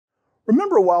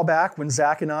Remember a while back when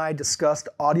Zach and I discussed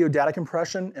audio data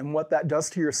compression and what that does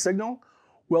to your signal?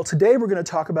 Well, today we're going to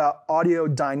talk about audio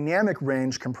dynamic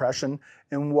range compression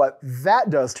and what that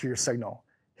does to your signal.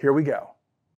 Here we go.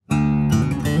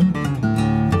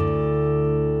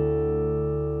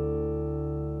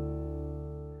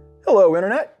 Hello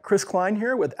Internet, Chris Klein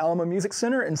here with Alamo Music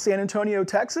Center in San Antonio,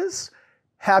 Texas.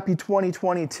 Happy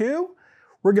 2022.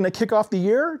 We're going to kick off the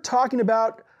year talking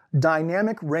about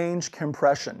dynamic range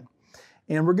compression.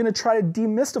 And we're going to try to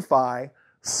demystify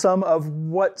some of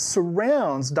what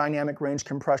surrounds dynamic range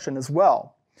compression as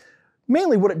well.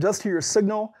 Mainly what it does to your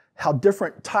signal, how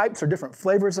different types or different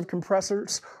flavors of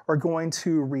compressors are going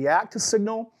to react to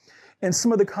signal, and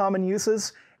some of the common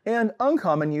uses and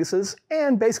uncommon uses,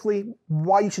 and basically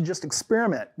why you should just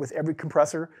experiment with every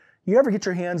compressor you ever get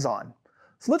your hands on.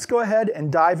 So let's go ahead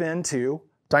and dive into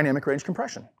dynamic range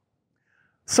compression.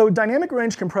 So dynamic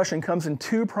range compression comes in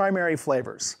two primary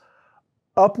flavors: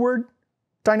 upward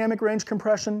dynamic range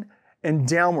compression and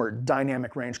downward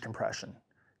dynamic range compression.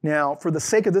 Now, for the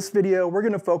sake of this video, we're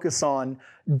going to focus on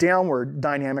downward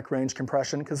dynamic range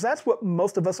compression because that's what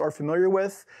most of us are familiar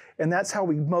with, and that's how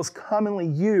we most commonly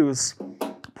use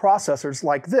processors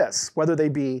like this, whether they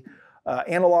be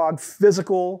analog,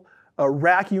 physical,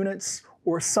 rack units,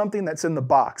 or something that's in the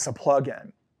box, a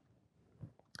plug-in.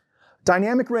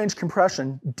 Dynamic range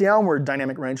compression, downward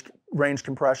dynamic range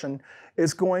compression,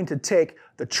 is going to take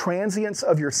the transients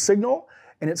of your signal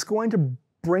and it's going to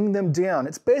bring them down.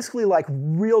 It's basically like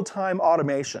real-time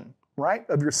automation, right,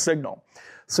 of your signal.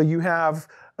 So you have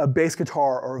a bass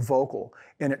guitar or a vocal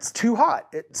and it's too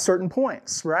hot at certain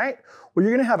points, right? Well,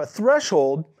 you're going to have a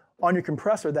threshold on your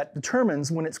compressor that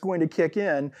determines when it's going to kick in,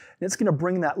 and it's going to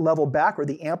bring that level back or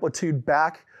the amplitude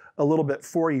back a little bit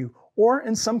for you, or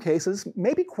in some cases,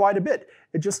 maybe quite a bit.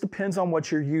 It just depends on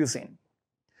what you're using.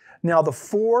 Now, the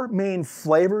four main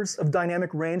flavors of dynamic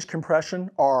range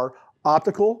compression are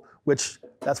optical, which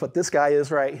that's what this guy is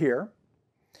right here,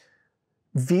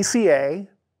 VCA,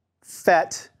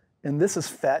 FET, and this is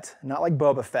FET, not like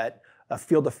Boba Fett, a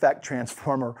field effect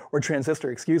transformer or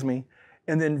transistor, excuse me,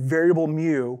 and then variable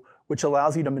mu, which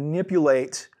allows you to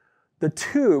manipulate the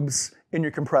tubes in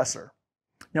your compressor.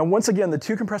 Now, once again, the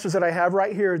two compressors that I have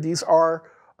right here, these are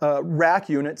rack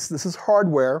units. This is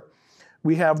hardware.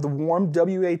 We have the warm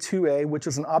WA-2A, which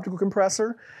is an optical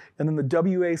compressor, and then the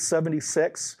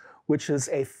WA76, which is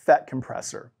a FET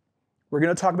compressor. We're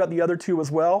going to talk about the other two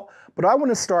as well, but I want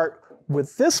to start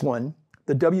with this one,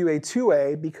 the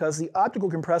WA-2A, because the optical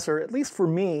compressor, at least for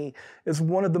me, is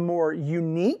one of the more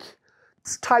unique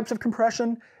types of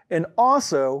compression, and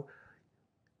also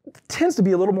tends to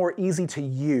be a little more easy to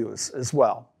use as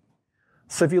well.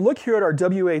 So if you look here at our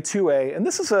WA-2A, and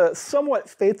this is a somewhat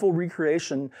faithful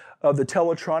recreation of the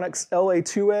Teletronics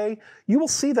LA-2A, you will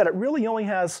see that it really only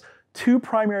has two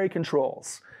primary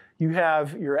controls. You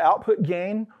have your output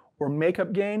gain or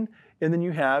makeup gain, and then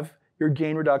you have your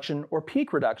gain reduction or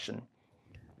peak reduction.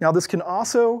 Now this can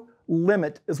also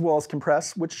limit as well as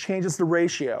compress, which changes the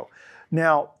ratio.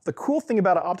 Now, the cool thing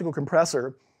about an optical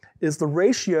compressor is the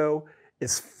ratio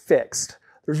is fixed.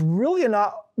 There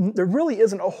really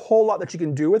isn't a whole lot that you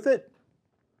can do with it.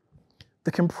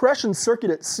 The compression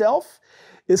circuit itself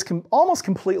is almost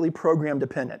completely program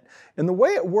dependent. And the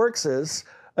way it works is,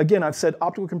 again, I've said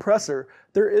optical compressor,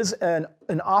 there is an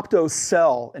opto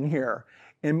cell in here.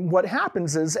 And what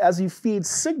happens is, as you feed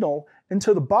signal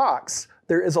into the box,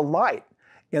 there is a light.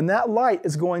 And that light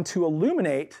is going to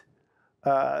illuminate,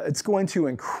 it's going to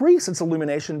increase its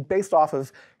illumination based off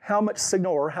of how much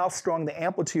signal or how strong the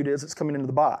amplitude is that's coming into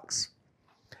the box.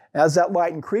 As that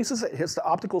light increases, it hits the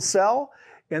optical cell,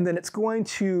 and then it's going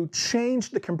to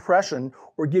change the compression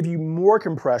or give you more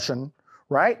compression,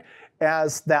 right,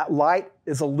 as that light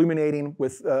is illuminating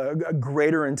with a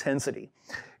greater intensity.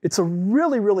 It's a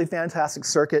really, really fantastic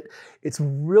circuit. It's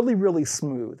really, really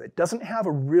smooth. It doesn't have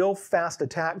a real fast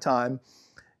attack time,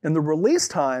 and the release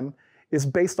time is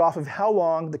based off of how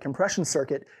long the compression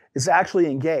circuit is actually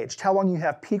engaged, how long you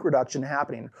have peak reduction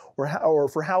happening, or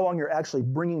for how long you're actually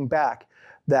bringing back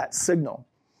that signal.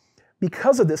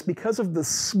 Because of this, because of the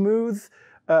smooth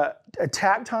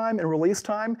attack time and release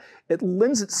time, it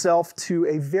lends itself to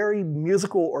a very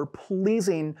musical or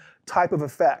pleasing type of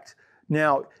effect.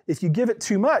 Now, if you give it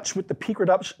too much with the peak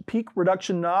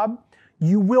reduction knob,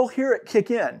 you will hear it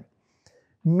kick in.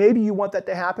 Maybe you want that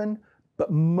to happen,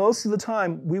 but most of the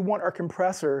time, we want our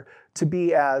compressor to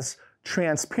be as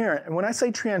transparent. And when I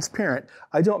say transparent,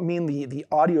 I don't mean the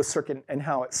audio circuit and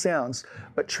how it sounds,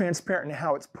 but transparent in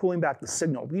how it's pulling back the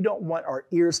signal. We don't want our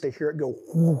ears to hear it go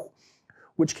whoo,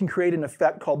 which can create an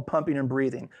effect called pumping and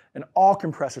breathing. And all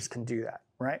compressors can do that,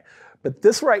 right? But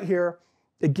this right here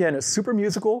Again, it's super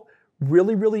musical,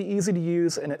 really, really easy to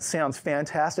use, and it sounds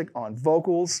fantastic on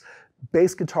vocals,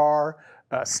 bass guitar,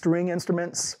 string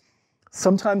instruments,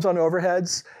 sometimes on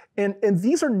overheads. And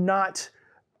these are not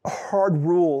hard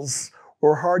rules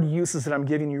or hard uses that I'm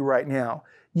giving you right now.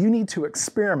 You need to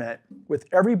experiment with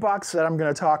every box that I'm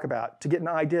going to talk about to get an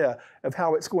idea of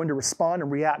how it's going to respond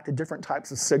and react to different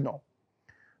types of signal.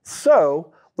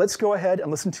 So let's go ahead and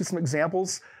listen to some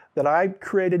examples that I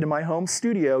created in my home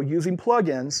studio using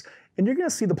plugins, and you're going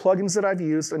to see the plugins that I've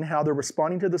used and how they're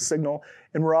responding to the signal,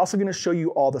 and we're also going to show you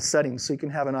all the settings so you can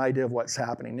have an idea of what's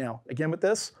happening. Now, again with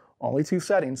this, only 2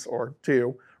 settings, or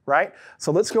 2, right?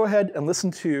 So let's go ahead and listen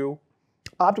to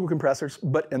optical compressors,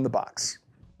 but in the box.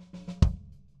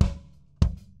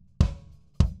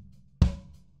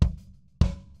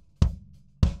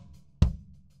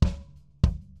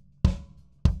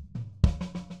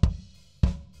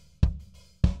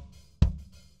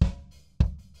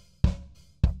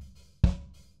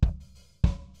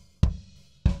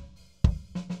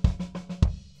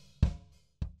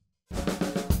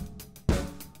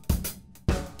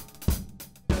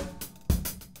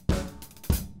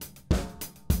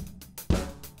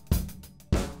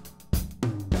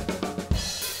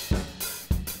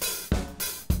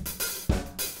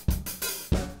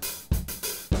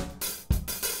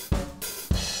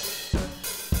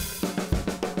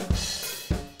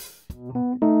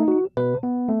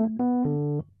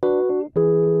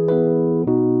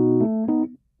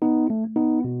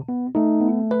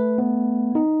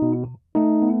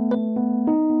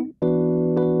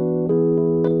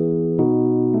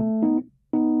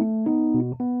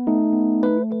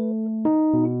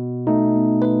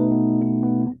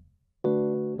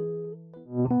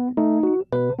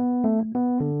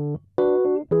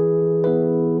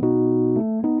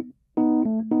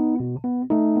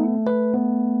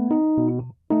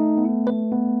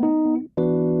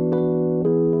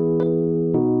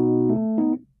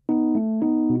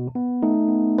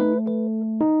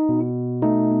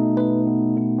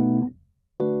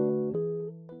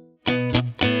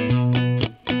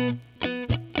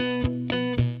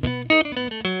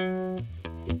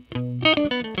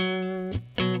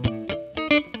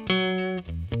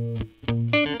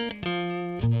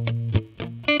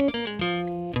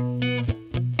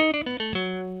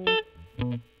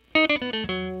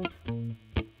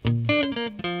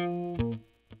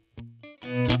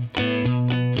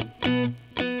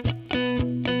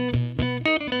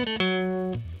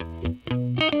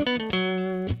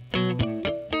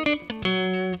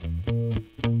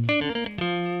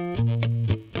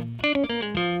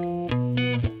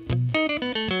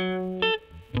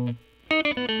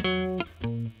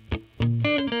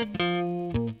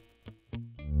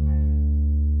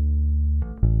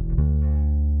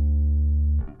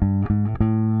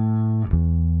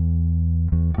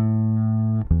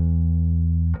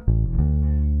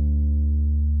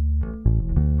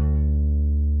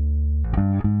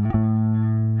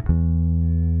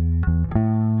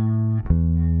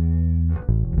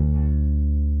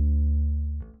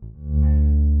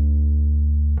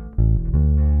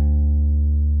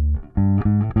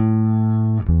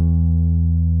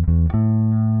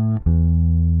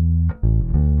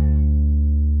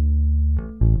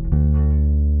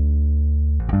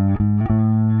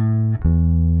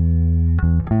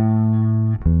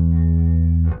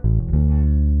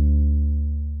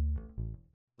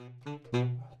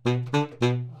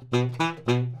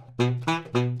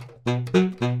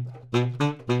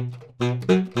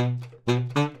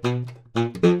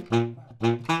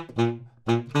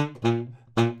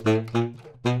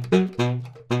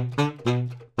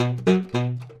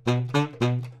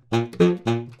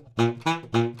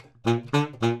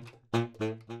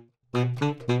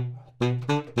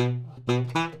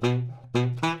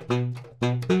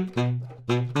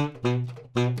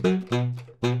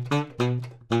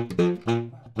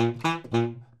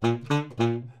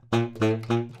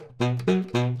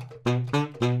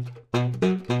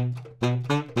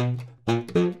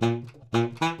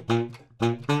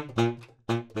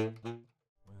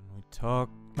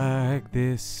 like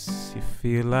this, you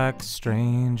feel like a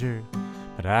stranger,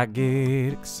 but I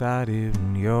get excited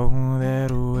when you're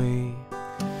that way.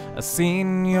 I've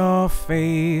seen your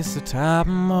face a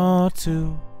time or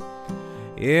two,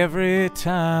 every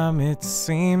time it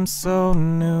seems so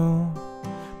new,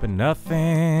 but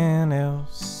nothing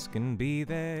else can be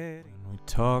that. When we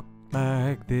talk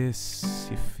like this,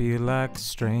 you feel like a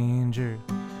stranger,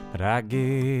 but I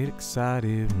get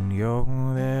excited when you're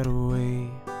that way.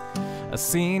 I've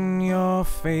seen your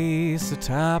face a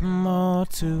time or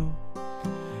two,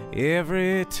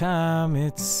 every time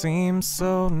it seems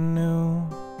so new,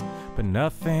 but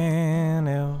nothing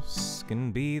else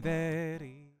can be that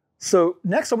easy. So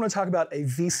next I'm going to talk about a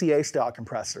VCA style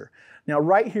compressor. Now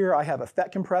right here I have a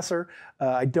FET compressor.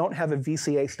 I don't have a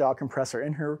VCA style compressor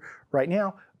in here right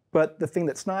now, but the thing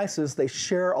that's nice is they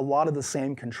share a lot of the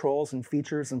same controls and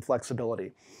features and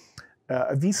flexibility.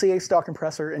 A VCA style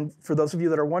compressor, and for those of you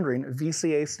that are wondering,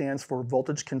 VCA stands for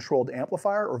voltage controlled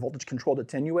amplifier or voltage controlled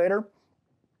attenuator.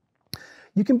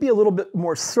 You can be a little bit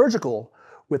more surgical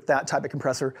with that type of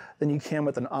compressor than you can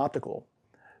with an optical.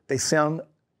 They sound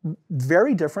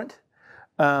very different,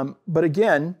 but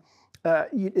again,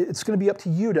 it's going to be up to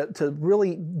you to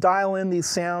really dial in these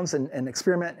sounds and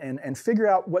experiment and figure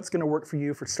out what's going to work for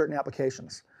you for certain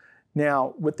applications.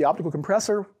 Now, with the optical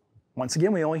compressor, once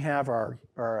again, we only have our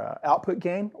output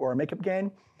gain or our makeup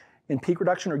gain in peak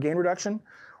reduction or gain reduction.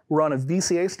 We're on a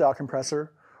VCA style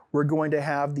compressor. We're going to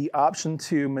have the option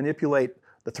to manipulate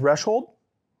the threshold,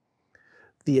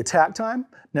 the attack time.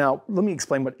 Now, let me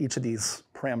explain what each of these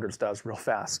parameters does real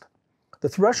fast. The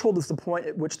threshold is the point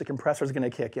at which the compressor is going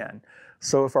to kick in.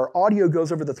 So if our audio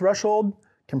goes over the threshold,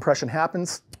 compression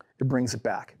happens, it brings it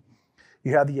back.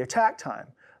 You have the attack time.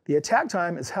 The attack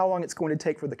time is how long it's going to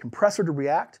take for the compressor to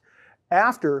react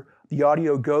after the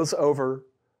audio goes over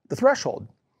the threshold.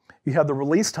 You have the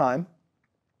release time.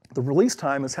 The release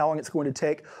time is how long it's going to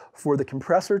take for the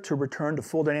compressor to return to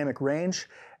full dynamic range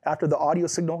after the audio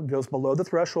signal goes below the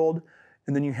threshold,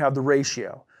 and then you have the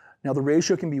ratio. Now the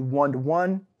ratio can be 1 to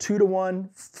 1, 2 to 1,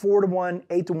 4 to 1,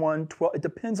 8 to 1, 12, it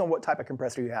depends on what type of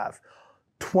compressor you have.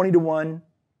 20 to 1,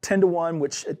 10 to 1,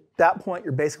 which at that point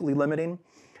you're basically limiting.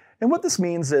 And what this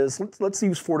means is, let's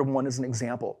use 4 to 1 as an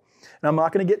example. And I'm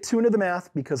not going to get too into the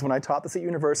math because when I taught this at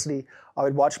university, I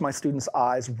would watch my students'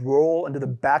 eyes roll into the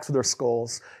backs of their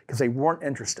skulls because they weren't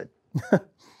interested.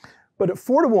 But at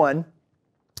 4 to 1,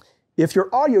 if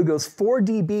your audio goes 4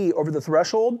 dB over the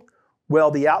threshold, well,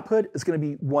 the output is going to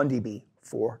be 1 dB,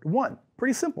 4 to 1.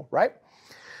 Pretty simple, right?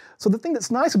 So the thing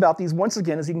that's nice about these, once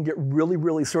again, is you can get really,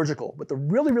 really surgical with a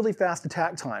really, really fast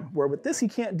attack time, where with this you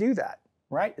can't do that,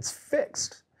 right? It's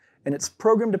fixed and it's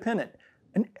program dependent.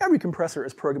 And every compressor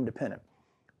is program dependent.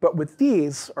 But with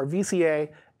these, our VCA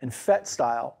and FET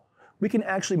style, we can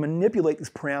actually manipulate these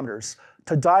parameters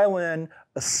to dial in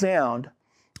a sound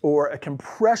or a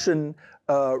compression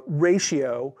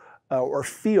ratio or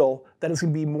feel that is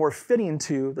going to be more fitting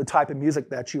to the type of music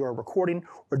that you are recording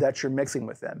or that you're mixing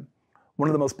with them. One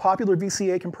of the most popular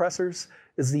VCA compressors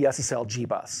is the SSL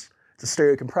G-Bus. It's a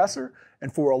stereo compressor,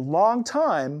 and for a long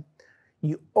time,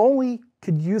 you only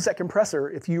could use that compressor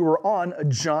if you were on a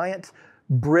giant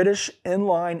British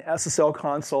inline SSL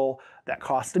console that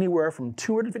cost anywhere from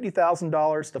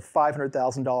 $250,000 to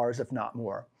 $500,000, if not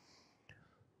more.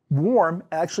 Warm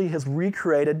actually has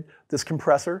recreated this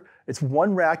compressor. It's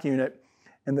one rack unit,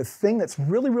 and the thing that's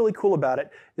really, really cool about it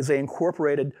is they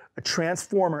incorporated a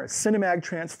transformer, a Cinemag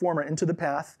transformer into the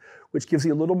path, which gives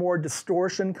you a little more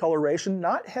distortion, coloration,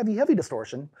 not heavy, heavy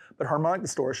distortion, but harmonic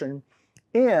distortion,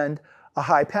 and a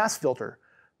high-pass filter.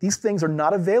 These things are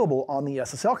not available on the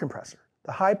SSL compressor.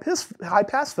 The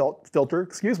high-pass filter,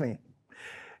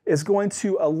 is going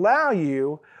to allow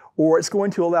you, or it's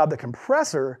going to allow the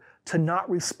compressor to not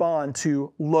respond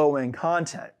to low-end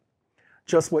content,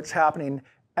 just what's happening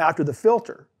after the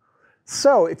filter.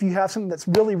 So if you have something that's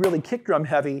really, really kick drum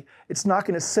heavy, it's not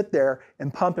going to sit there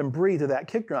and pump and breathe to that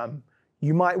kick drum.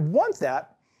 You might want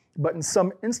that, but in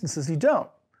some instances you don't.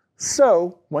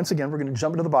 So once again, we're going to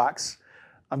jump into the box.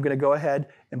 I'm going to go ahead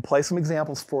and play some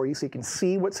examples for you so you can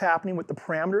see what's happening with the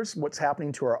parameters, what's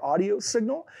happening to our audio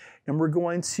signal, and we're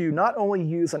going to not only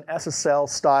use an SSL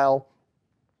style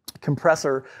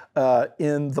compressor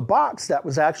in the box that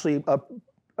was actually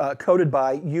coded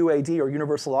by UAD or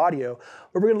Universal Audio,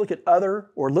 but we're going to look at other,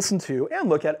 or listen to and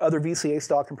look at other VCA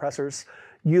style compressors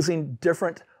using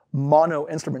different mono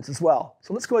instruments as well.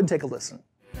 So let's go ahead and take a listen.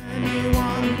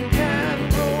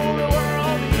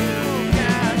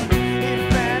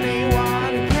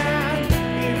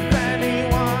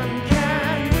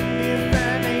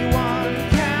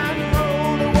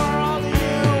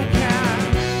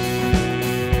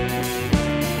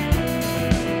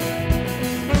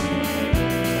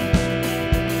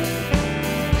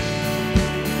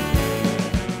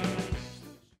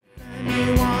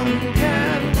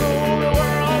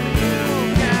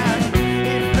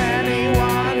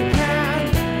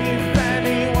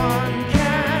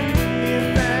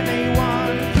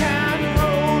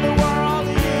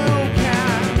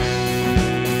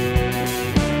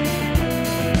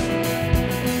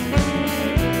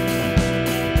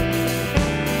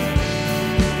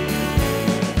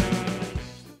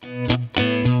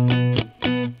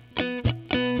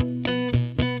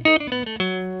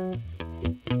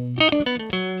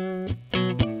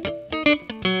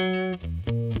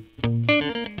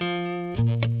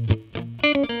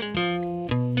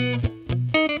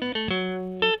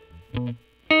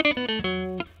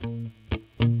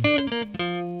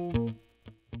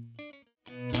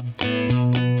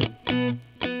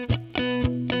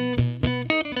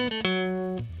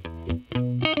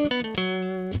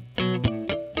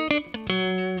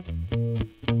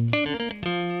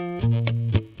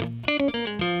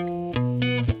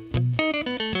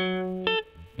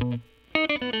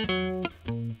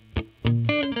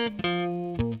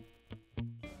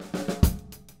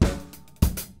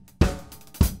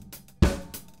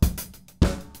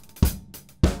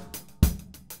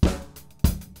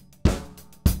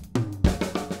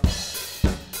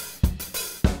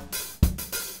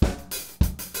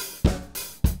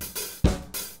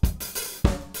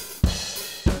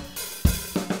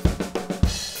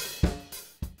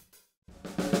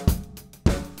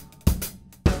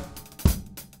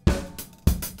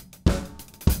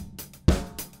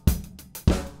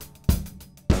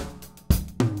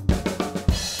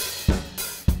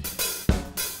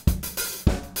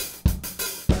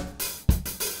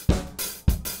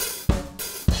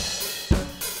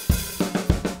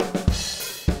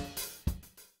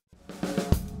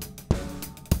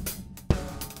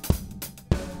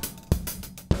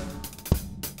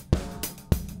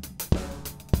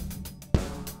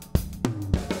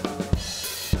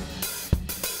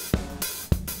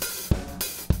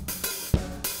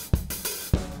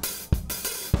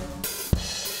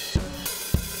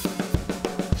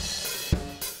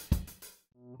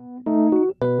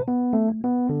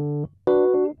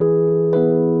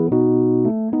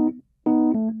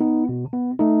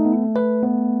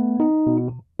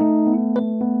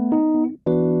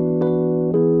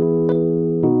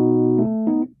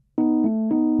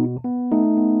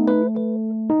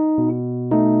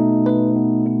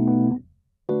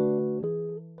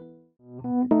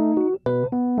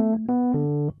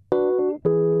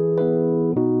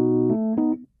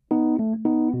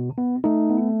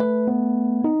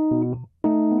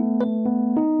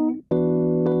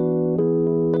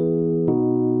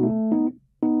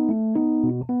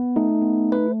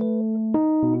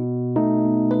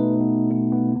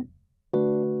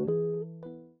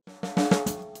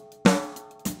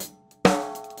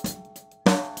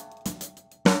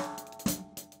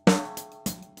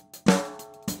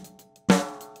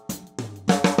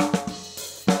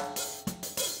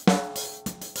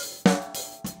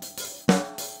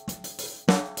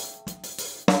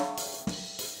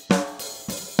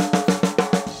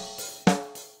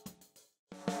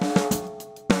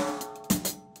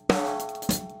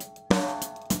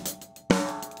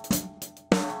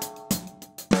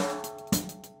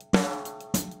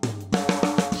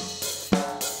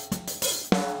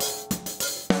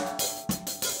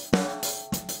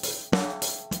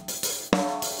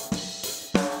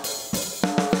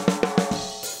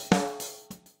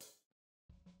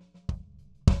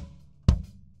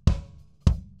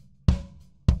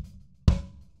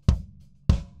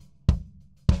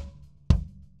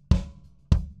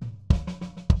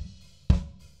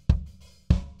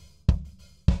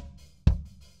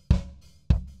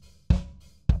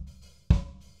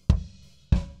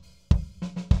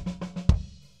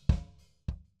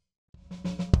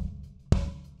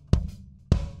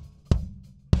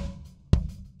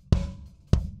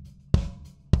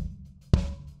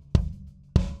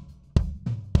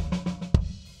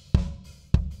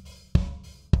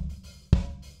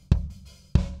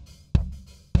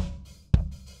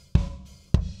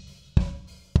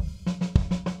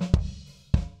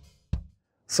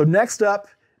 So next up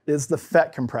is the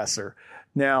FET compressor.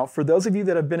 Now, for those of you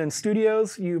that have been in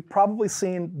studios, you've probably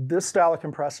seen this style of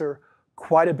compressor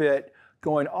quite a bit,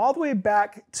 going all the way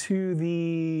back to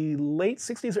the late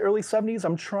 60s, early 70s.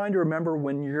 I'm trying to remember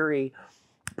when Yuri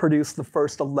produced the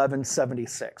first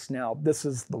WA-76. Now, this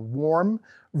is the warm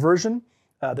version,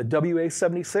 the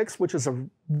WA-76, which is a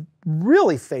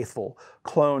really faithful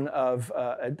clone of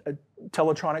a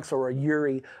Teletronics or a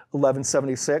Yuri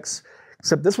 1176,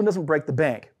 except this one doesn't break the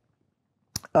bank.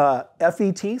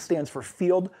 FET stands for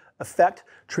Field Effect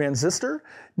Transistor.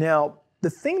 Now, the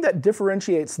thing that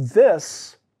differentiates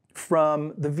this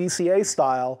from the VCA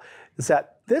style is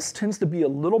that this tends to be a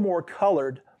little more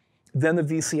colored than the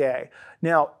VCA.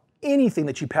 Now, anything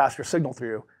that you pass your signal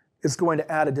through is going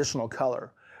to add additional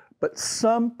color, but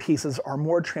some pieces are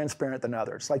more transparent than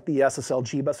others, like the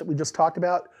SSL bus that we just talked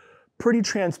about, pretty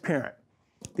transparent.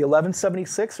 The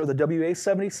 1176 or the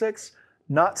WA76,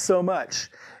 not so much.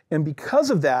 And because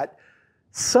of that,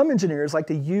 some engineers like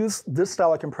to use this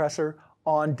style of compressor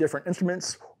on different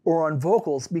instruments or on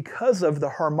vocals because of the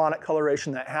harmonic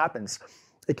coloration that happens.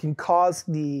 It can cause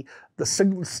the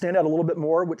signal to stand out a little bit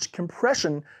more, which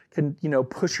compression can,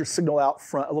 push your signal out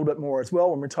front a little bit more as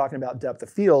well when we're talking about depth of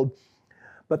field.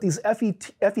 But these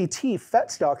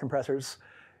FET style compressors,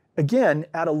 again,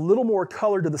 add a little more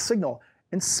color to the signal.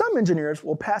 And some engineers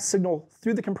will pass signal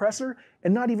through the compressor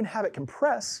and not even have it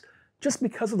compress just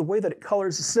because of the way that it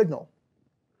colors the signal.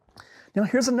 Now,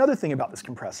 here's another thing about this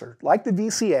compressor. Like the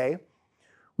VCA,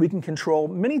 we can control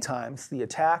many times the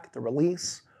attack, the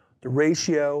release, the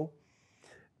ratio,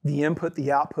 the input,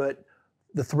 the output,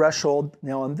 the threshold.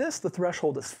 Now on this, the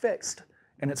threshold is fixed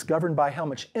and it's governed by how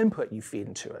much input you feed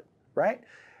into it, right?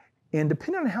 And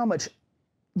depending on how much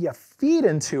you feed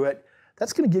into it,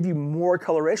 that's going to give you more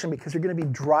coloration because you're going to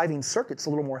be driving circuits a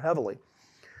little more heavily.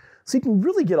 So you can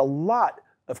really get a lot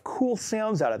of cool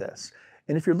sounds out of this.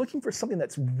 And if you're looking for something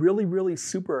that's really, really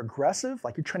super aggressive,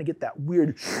 like you're trying to get that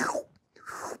weird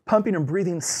pumping and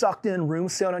breathing, sucked in room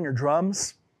sound on your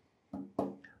drums,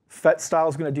 FET style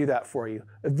is going to do that for you.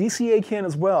 A VCA can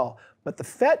as well, but the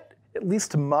FET, at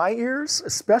least to my ears,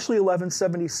 especially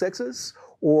 1176s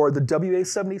or the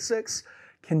WA76,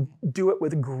 can do it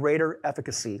with greater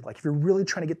efficacy. Like if you're really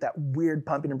trying to get that weird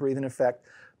pumping and breathing effect,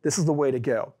 this is the way to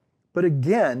go. But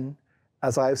again,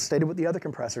 as I've stated with the other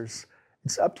compressors,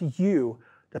 it's up to you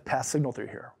to pass signal through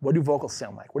here. What do vocals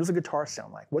sound like? What does a guitar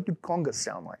sound like? What do congas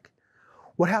sound like?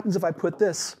 What happens if I put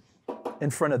this in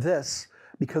front of this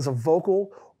because a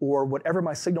vocal or whatever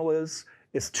my signal is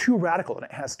too radical and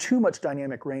it has too much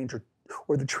dynamic range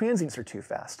or the transients are too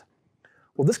fast?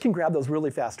 Well, this can grab those really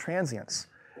fast transients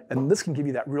and this can give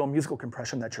you that real musical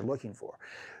compression that you're looking for.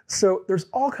 So there's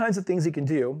all kinds of things you can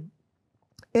do.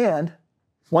 And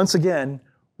once again,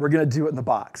 we're going to do it in the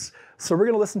box. So we're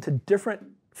going to listen to different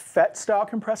FET style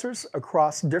compressors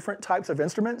across different types of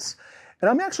instruments. And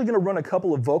I'm actually going to run a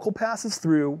couple of vocal passes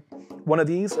through one of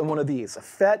these and one of these, a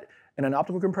FET and an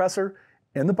optical compressor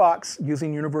in the box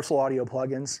using universal audio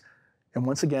plugins. And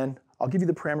once again, I'll give you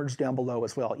the parameters down below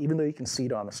as well, even though you can see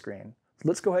it on the screen. So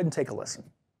let's go ahead and take a listen.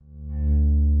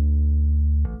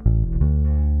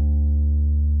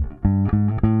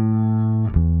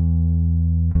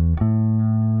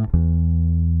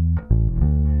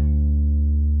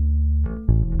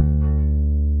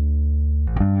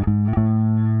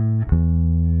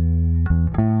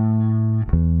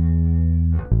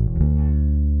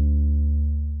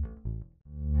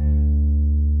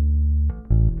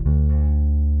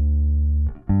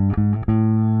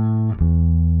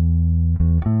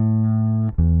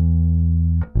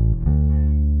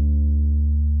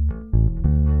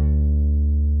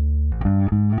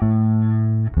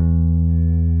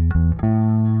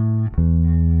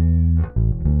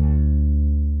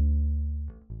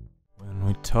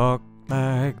 Talk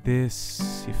like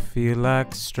this, you feel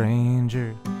like a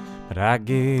stranger, but I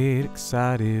get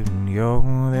excited when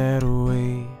you're that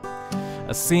way.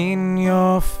 I seen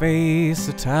your face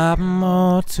a time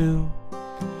or two,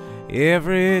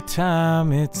 every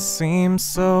time it seems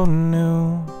so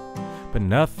new, but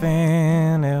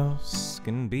nothing else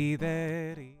can be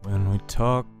that easy. When we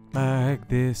talk like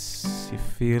this, you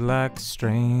feel like a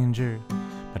stranger,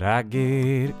 but I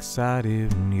get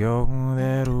excited when you're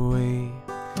that way.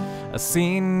 I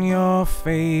seen your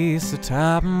face a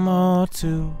time or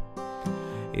two,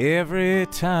 every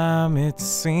time it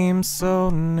seems so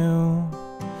new,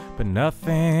 but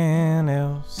nothing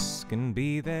else can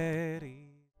be that easy.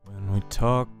 When we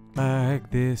talk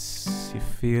like this, you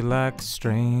feel like a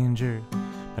stranger,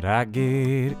 but I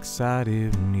get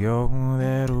excited when you're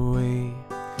that way.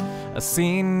 I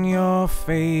seen your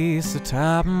face a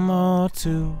time or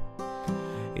two,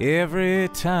 Every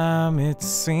time it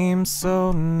seems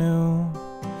so new,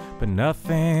 but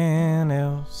nothing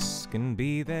else can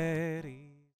be that easy.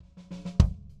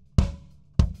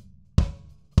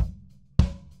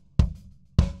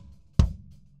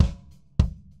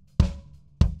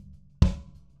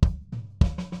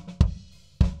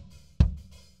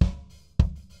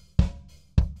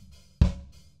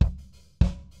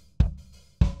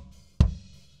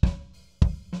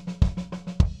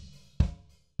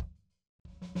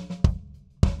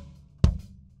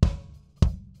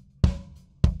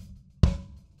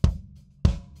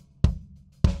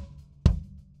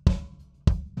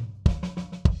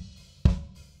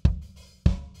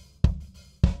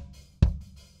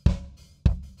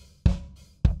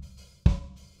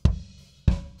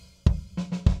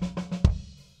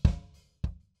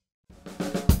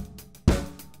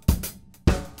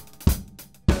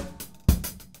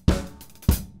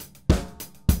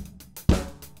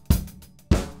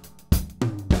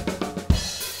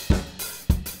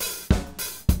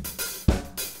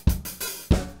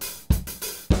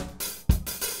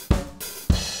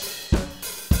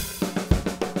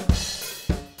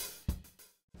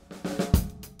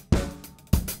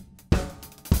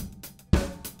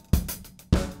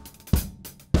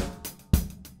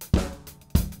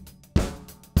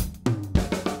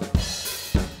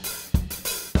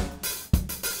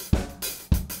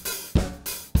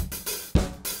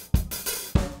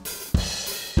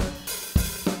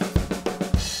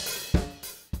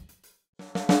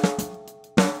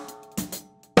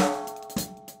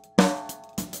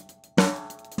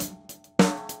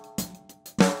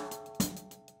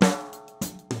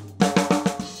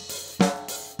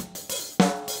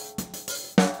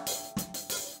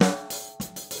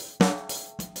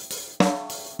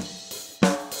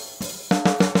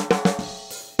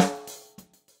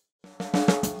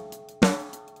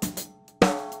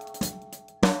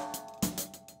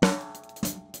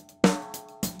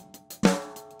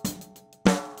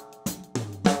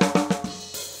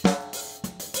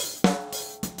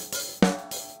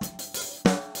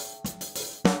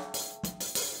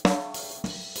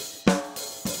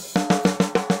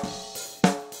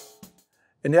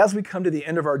 And as we come to the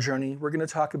end of our journey, we're going to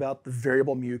talk about the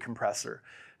variable mu compressor.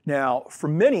 Now, for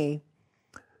many,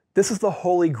 this is the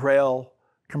holy grail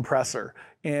compressor.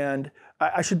 And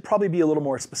I should probably be a little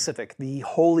more specific. The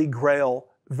holy grail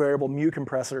variable mu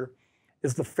compressor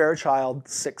is the Fairchild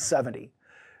 670.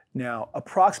 Now,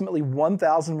 approximately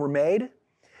 1,000 were made.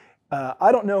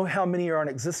 I don't know how many are in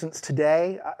existence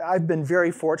today. I've been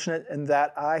very fortunate in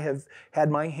that I have had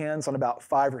my hands on about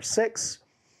 5 or 6.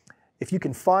 If you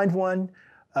can find one,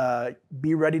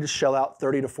 be ready to shell out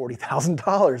 $30,000 to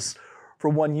 $40,000 for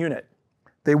one unit.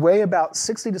 They weigh about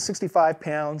 60 to 65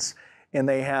 pounds, and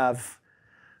they have,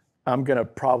 I'm going to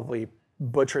probably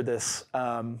butcher this,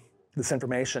 this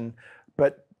information,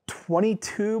 but 20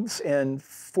 tubes and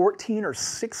 14 or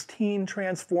 16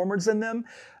 transformers in them.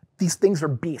 These things are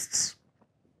beasts.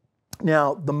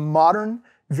 Now, the modern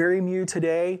VariMu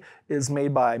today is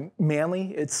made by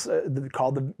Manley. It's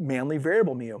called the Manley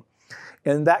Variable Mu.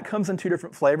 And that comes in 2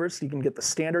 different flavors. You can get the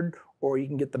standard, or you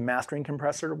can get the mastering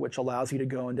compressor, which allows you to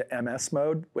go into MS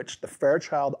mode, which the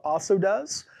Fairchild also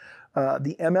does.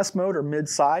 The MS mode, or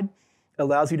mid-side,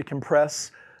 allows you to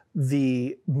compress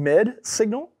the mid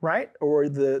signal, right, or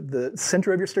the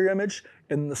center of your stereo image,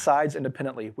 and the sides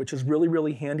independently, which is really,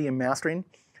 really handy in mastering,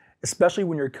 especially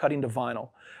when you're cutting to vinyl.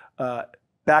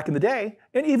 Back in the day,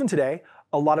 and even today,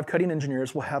 a lot of cutting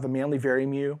engineers will have a Manley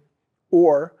VariMu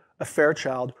or a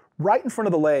Fairchild right in front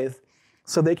of the lathe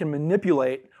so they can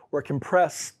manipulate or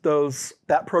compress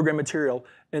that program material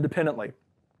independently.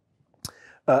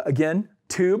 Again,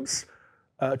 tubes,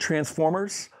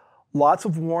 transformers, lots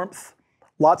of warmth,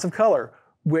 lots of color,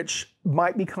 which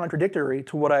might be contradictory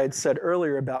to what I had said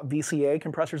earlier about VCA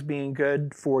compressors being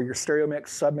good for your stereo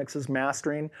mix, submixes,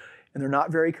 mastering, and they're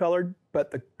not very colored, but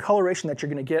the coloration that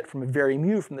you're going to get from a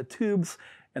VariMu, from the tubes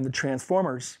and the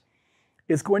transformers,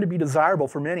 is going to be desirable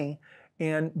for many.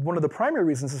 And one of the primary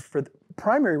reasons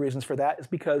for that is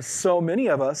because so many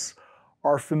of us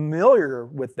are familiar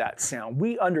with that sound.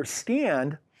 We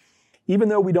understand, even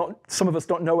though some of us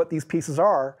don't know what these pieces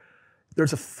are,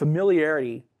 there's a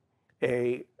familiarity,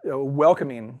 a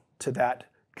welcoming to that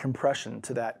compression,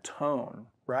 to that tone,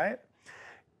 right?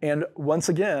 And once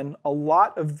again, a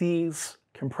lot of these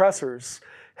compressors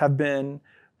have been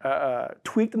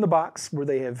tweaked in the box, where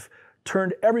they have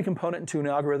turned every component into an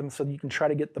algorithm so that you can try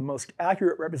to get the most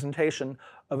accurate representation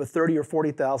of a $30,000 or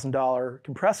 $40,000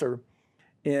 compressor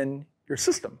in your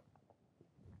system.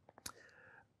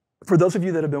 For those of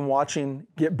you that have been watching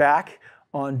Get Back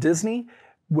on Disney,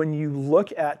 when you look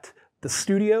at the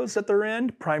studios that they're in,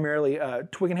 primarily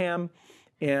Twickenham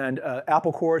and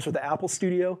Apple Cores or the Apple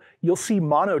Studio, you'll see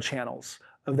mono channels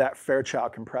of that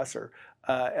Fairchild compressor.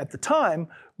 At the time,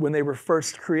 when they were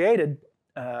first created,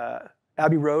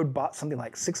 Abbey Road bought something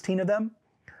like 16 of them,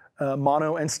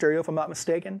 mono and stereo if I'm not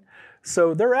mistaken.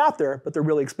 So they're out there, but they're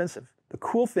really expensive. The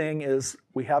cool thing is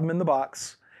we have them in the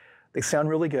box, they sound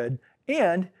really good,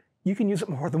 and you can use it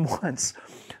more than once.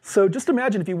 So just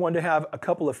imagine if you wanted to have a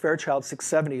couple of Fairchild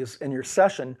 670s in your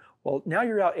session, well, now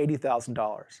you're out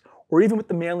 $80,000. Or even with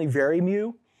the Manley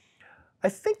Vari-Mu, I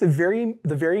think the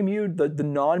Vari-Mu, the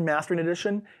non-mastering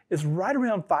edition, is right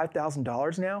around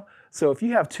 $5,000 now. So if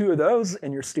you have 2 of those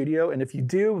in your studio, and if you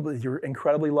do, you're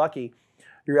incredibly lucky,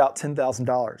 you're out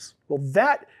 $10,000. Well,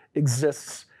 that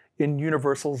exists in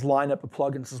Universal's lineup of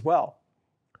plugins as well.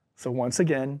 So once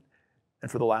again, and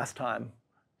for the last time,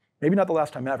 maybe not the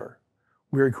last time ever,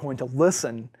 we're going to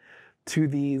listen to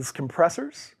these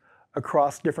compressors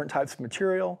across different types of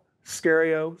material,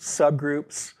 stereo,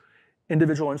 subgroups,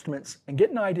 individual instruments, and get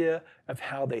an idea of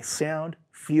how they sound,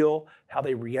 feel, how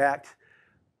they react.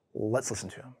 Let's listen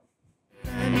to them.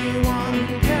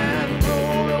 Anyone can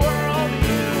rule the world,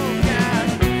 you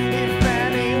can. If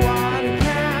anyone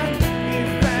can,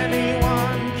 if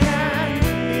anyone can,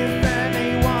 if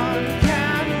anyone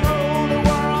can rule the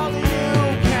world,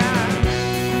 you can.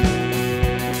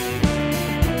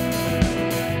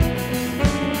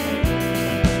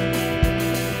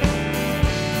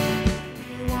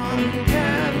 Anyone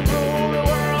can rule the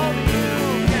world,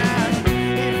 you can.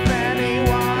 If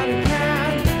anyone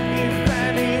can, if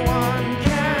anyone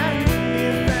can,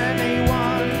 if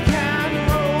anyone can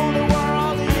rule the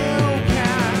world, you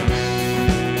can. If anyone can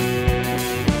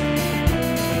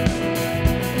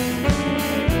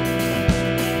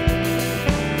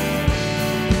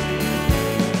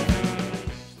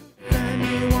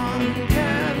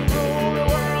rule the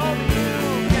world,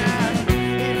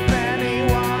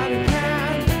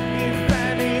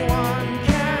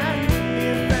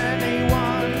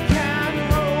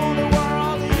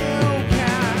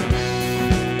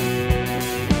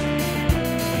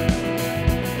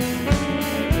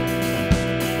 you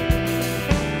can.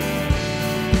 If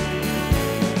anyone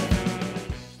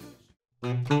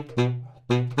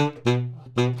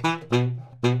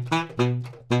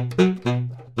can,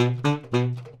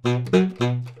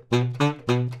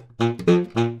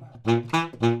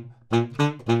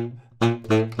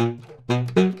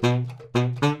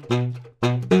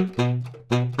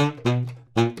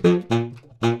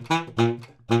 if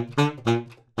anyone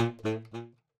can, if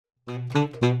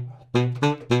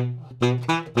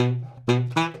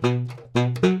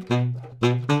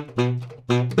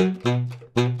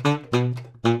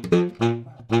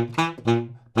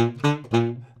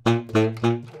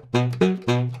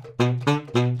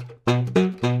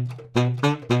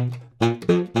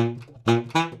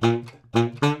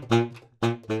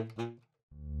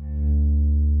can rule the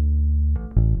world,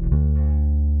 you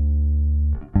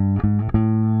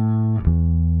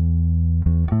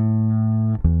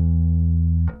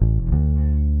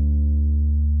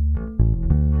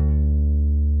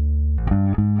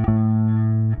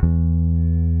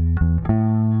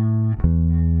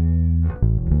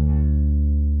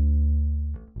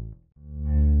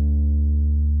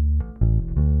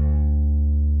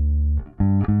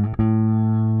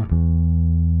can.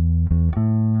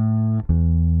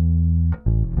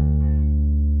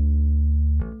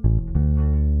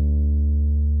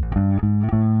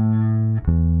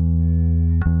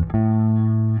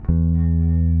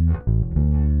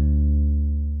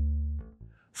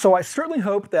 So I certainly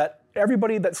hope that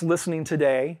everybody that's listening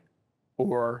today,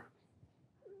 or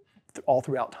all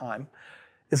throughout time,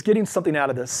 is getting something out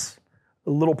of this,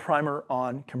 a little primer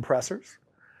on compressors.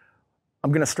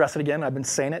 I'm going to stress it again. I've been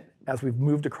saying it as we've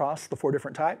moved across the 4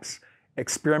 different types.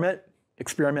 Experiment,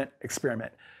 experiment,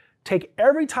 experiment. Take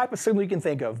every type of signal you can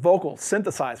think of, vocals,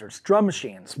 synthesizers, drum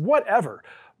machines, whatever,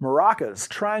 maracas,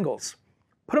 triangles.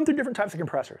 Put them through different types of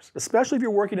compressors, especially if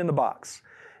you're working in the box.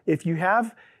 If you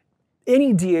have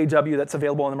any DAW that's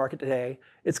available on the market today,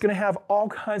 it's going to have all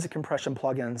kinds of compression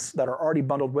plugins that are already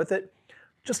bundled with it.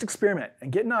 Just experiment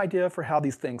and get an idea for how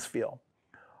these things feel.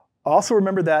 Also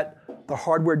remember that the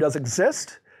hardware does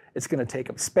exist. It's going to take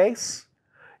up space.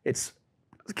 It's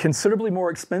considerably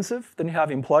more expensive than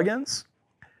having plugins.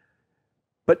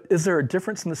 But is there a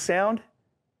difference in the sound?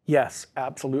 Yes,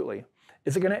 absolutely.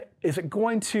 Is it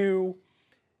going to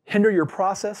hinder your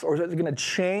process, or is it going to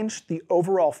change the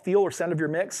overall feel or sound of your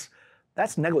mix?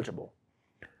 That's negligible.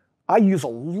 I use a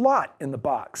lot in the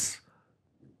box,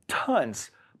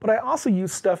 tons, but I also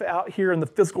use stuff out here in the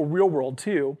physical real world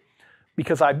too,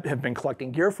 because I have been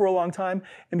collecting gear for a long time,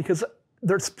 and because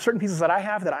there's certain pieces that I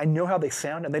have that I know how they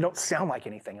sound, and they don't sound like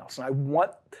anything else. And I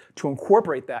want to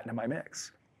incorporate that into my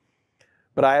mix.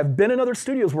 But I have been in other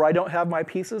studios where I don't have my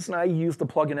pieces, and I use the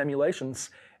plug-in emulations,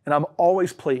 and I'm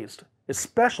always pleased,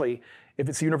 especially if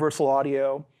it's Universal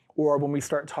Audio or when we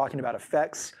start talking about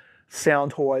effects,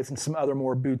 sound toys, and some other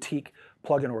more boutique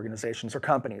plug-in organizations or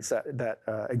companies that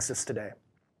exist today.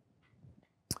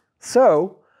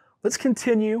 So let's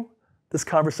continue this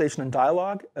conversation and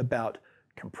dialogue about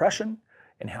compression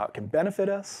and how it can benefit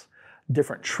us,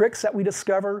 different tricks that we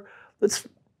discover. Let's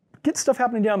get stuff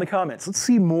happening down in the comments. Let's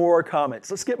see more comments.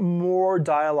 Let's get more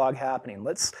dialogue happening.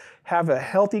 Let's have a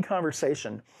healthy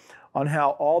conversation on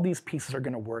how all these pieces are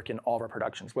going to work in all of our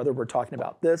productions, whether we're talking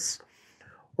about this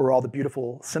or all the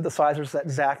beautiful synthesizers that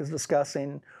Zach is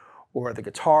discussing, or the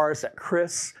guitars that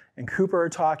Chris and Cooper are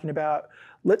talking about.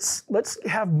 Let's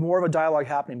have more of a dialogue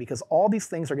happening because all these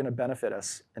things are going to benefit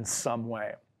us in some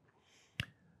way.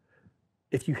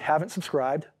 If you haven't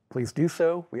subscribed, please do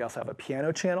so. We also have a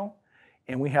piano channel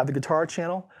and we have the guitar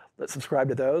channel. Let's subscribe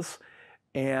to those.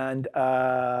 And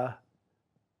I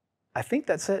think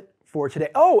that's it for today.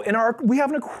 Oh, and we have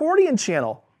an accordion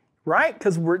channel, right?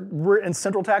 Because we're in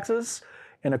Central Texas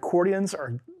and accordions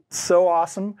are so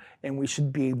awesome and we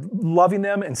should be loving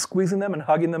them and squeezing them and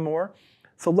hugging them more.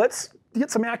 So let's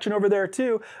get some action over there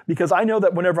too, because I know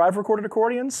that whenever I've recorded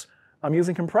accordions, I'm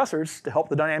using compressors to help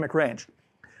the dynamic range.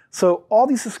 So all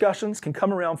these discussions can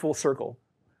come around full circle,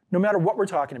 no matter what we're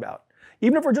talking about.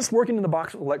 Even if we're just working in the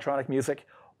box with electronic music,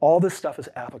 all this stuff is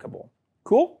applicable.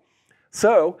 Cool?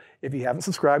 So if you haven't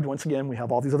subscribed, once again, we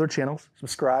have all these other channels.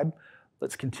 Subscribe.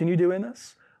 Let's continue doing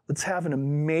this. Let's have an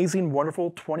amazing,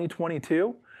 wonderful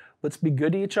 2022. Let's be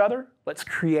good to each other. Let's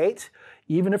create.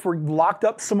 Even if we're locked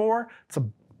up some more, it's a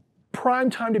prime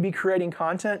time to be creating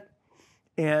content.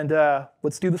 And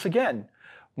let's do this again.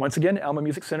 Once again, Alma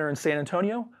Music Center in San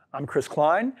Antonio. I'm Chris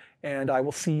Klein, and I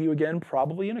will see you again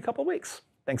probably in a couple of weeks.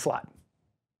 Thanks a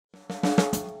lot.